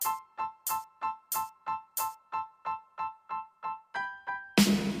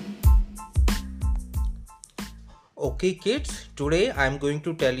Okay, kids, today I am going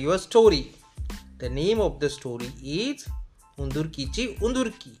to tell you a story. The name of the story is Undurkichi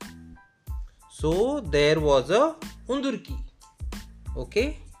Undurki. So, there was a Undurki,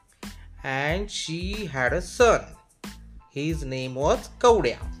 okay, and she had a son. His name was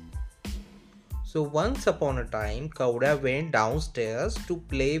Kaudya. So, once upon a time, Kaudya went downstairs to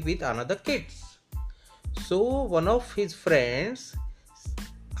play with another kids. So, one of his friends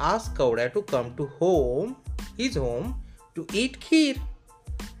asked Kaudya to come to his home, to eat kheer.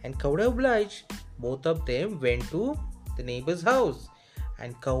 And Kaudya obliged. Both of them went to the neighbor's house,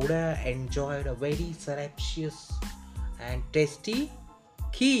 and Kaudya enjoyed a very scrumptious and tasty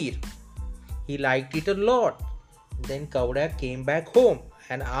kheer. He liked it a lot. Then Kaudya came back home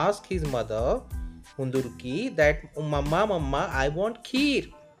and asked his mother, Undurki, that Mama, I want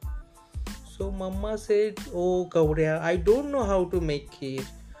kheer. So Mama said, Oh Kaudya, I don't know how to make kheer.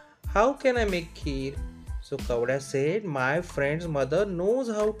 How can I make kheer? So Kaudya said, my friend's mother knows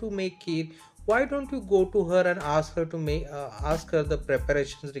how to make kheer. Why don't you go to her and ask her the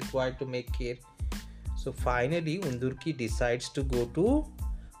preparations required to make kheer? So finally, Undurki decides to go to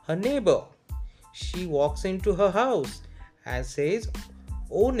her neighbor. She walks into her house and says,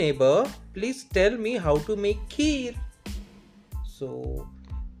 "Oh neighbor, please tell me how to make kheer." So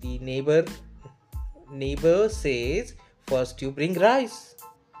the neighbor says, "First you bring rice."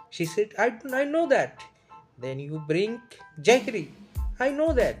 She said, I know that. Then you bring jaggery. I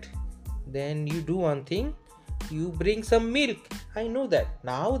know that. Then you do one thing. You bring some milk. I know that.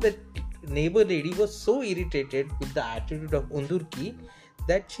 Now the neighbor lady was so irritated with the attitude of Undurki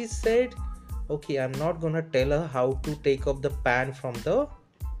that she said, okay, I'm not gonna tell her how to take off the pan from the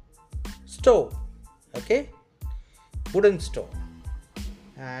stove. Okay? Wooden stove.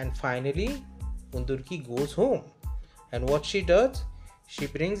 And finally, Undurki goes home. And what she does? She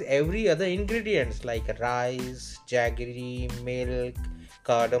brings every other ingredients like rice, jaggery, milk,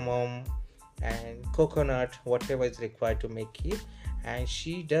 cardamom, and coconut, whatever is required to make it. And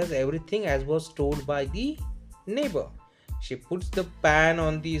she does everything as was told by the neighbor. She puts the pan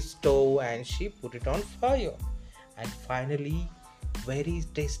on the stove and she put it on fire. And finally, very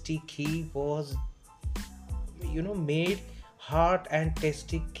tasty kheer was, made hot and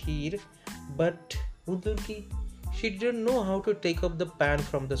tasty kheer. But Undurki, she didn't know how to take up the pan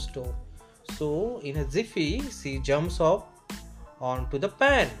from the stove. So in a jiffy, she jumps off onto the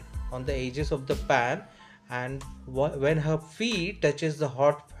pan, on the edges of the pan, and when her feet touches the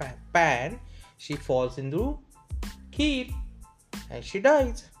hot pan, she falls into kheer and she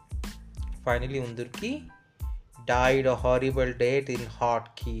dies. Finally, Undurki died a horrible death in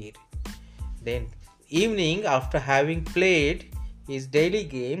hot kheer. Then evening, after having played his daily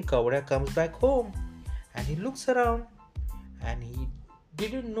game, Kaudya comes back home. And he looks around and he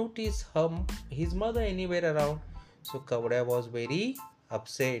didn't notice his mother anywhere around. So Kaudya was very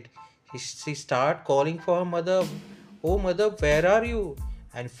upset. She started calling for her mother. Oh mother, where are you?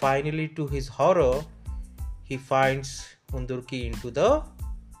 And finally, to his horror, he finds Undurki into the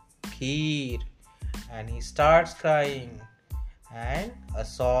kheer. And he starts crying. And a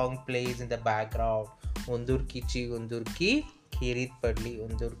song plays in the background. Undurki chi Undurki, kheerit padli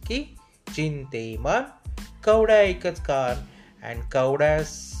Undurki, chinte man. Kaudya ekach kaan, and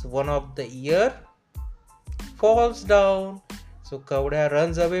Kaudya's one of the ear falls down. So Kaudya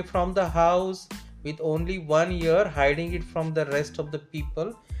runs away from the house with only one ear, hiding it from the rest of the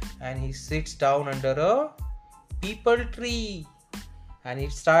people, and he sits down under a peepal tree and he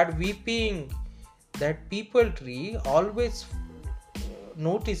starts weeping. That peepal tree always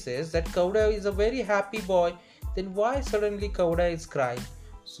notices that Kaudya is a very happy boy. Then why suddenly Kaudya is crying?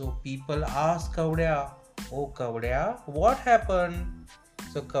 So people ask Kaudya, Oh Kaudya, what happened?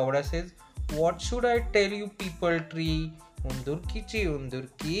 So Kaudya says, what should I tell you, people tree? Undurki chi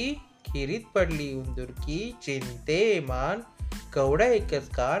Undurki, kheerit padli Undurki, chinte man, Kaudya ekach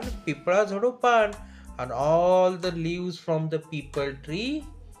kaan, pipla jhado pan. And all the leaves from the people tree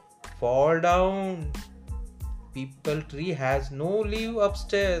fall down. People tree has no leaf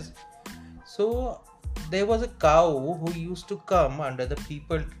upstairs. So there was a cow who used to come under the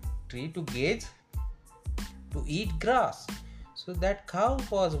people tree to eat grass. So that cow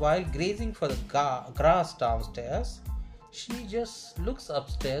was, while grazing for the grass downstairs, she just looks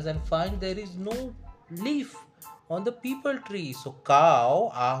upstairs and finds there is no leaf on the people tree. So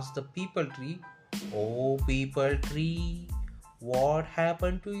cow asks the people tree, Oh people tree, what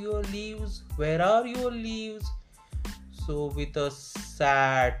happened to your leaves? Where are your leaves? So with a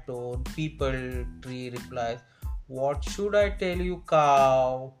sad tone, people tree replies, What should I tell you,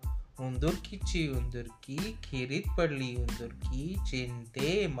 cow? Undurki chi Undurki, kheerit padli Undurki,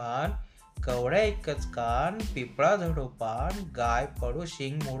 chinte man, कवड्या एकच कान, पिपळा झडो पान, गाय पडो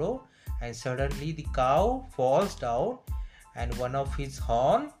शिंग मोडो. And suddenly the cow falls down and one of his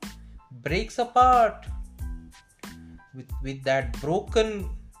horn breaks apart. With that broken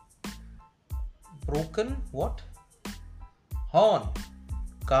what? Horn.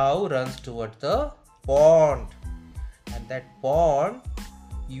 Cow runs toward the pond. And that pond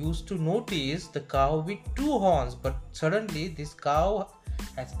used to notice the cow with two horns, but suddenly this cow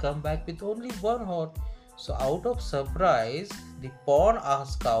has come back with only one horn. So out of surprise, the pond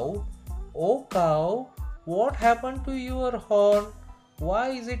asks cow, "Oh cow, what happened to your horn? Why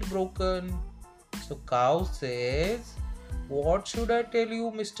is it broken?" So cow says, "What should I tell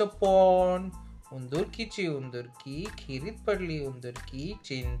you, Mr. Pond? उंदुरकीची उंदुरकी, खिरीत पडली उंदुरकी,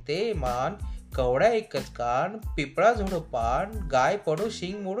 चिंते मान, कवड्या एकच कान, पिपळा झोडो पान, गाय पडो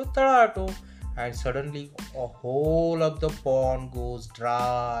शिंग मोडो तळा आटो." And suddenly a whole of the pond goes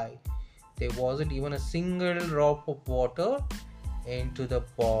dry. There wasn't even a single drop of water into the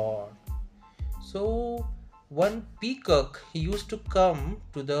pond. So one peacock, he used to come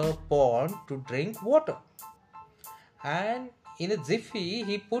to the pond to drink water. And in a jiffy,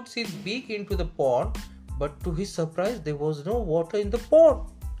 he puts his beak into the pond, but to his surprise, there was no water in the pond.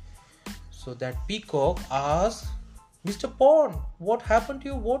 So that peacock asked, "Mr. Pond, what happened to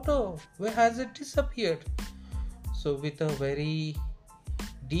your water? Where has it disappeared?" So with a very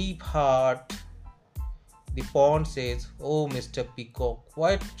deep heart, the pond says, "Oh, Mr. Peacock,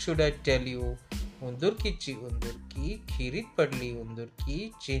 what should I tell you? उंदुरकीची उंदुरकी, खिरीत पडली उंदुरकी,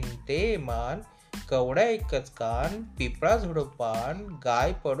 चिंते मान, कवड्या एकच कान, पिपळा झोडो पान,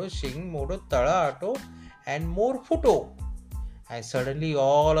 गाय पडो शिंग मोडो तळा आटो, and more futo." And suddenly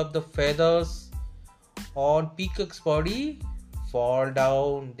all of the feathers on Peacock's body fall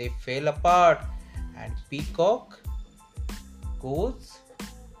down. They fell apart, and Peacock goes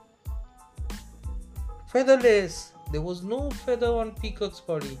featherless. There was no feather on Peacock's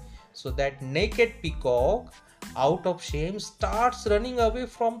body. So that naked peacock, out of shame, starts running away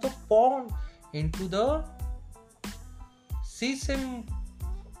from the pond into the sesame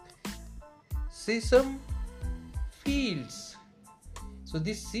fields. So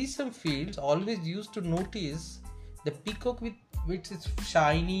these sesame fields always used to notice the peacock with its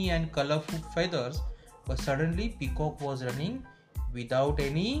shiny and colorful feathers, but suddenly peacock was running without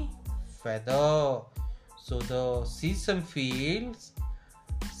any feather. So the sesame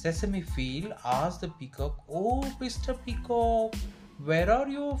field asked the peacock, "Oh, Mr. Peacock, where are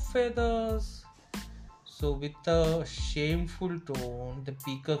your feathers?" So with a shameful tone, the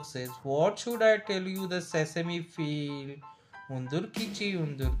peacock says, "What should I tell you, the sesame field? उंदुरकीची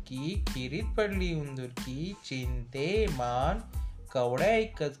उंदुरकी, खिरीत पडली उंदुरकी, चिंते मान, कवड्या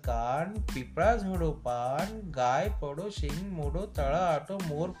एकच कान, पिपळा झोडो पान, गाय पडो शिंग मोडो तळा आटो,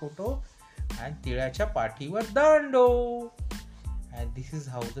 मोर फुटो, and तिळाच्या पाठीवर दांडो." And this is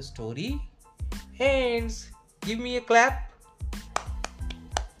how the story ends. Give me a clap.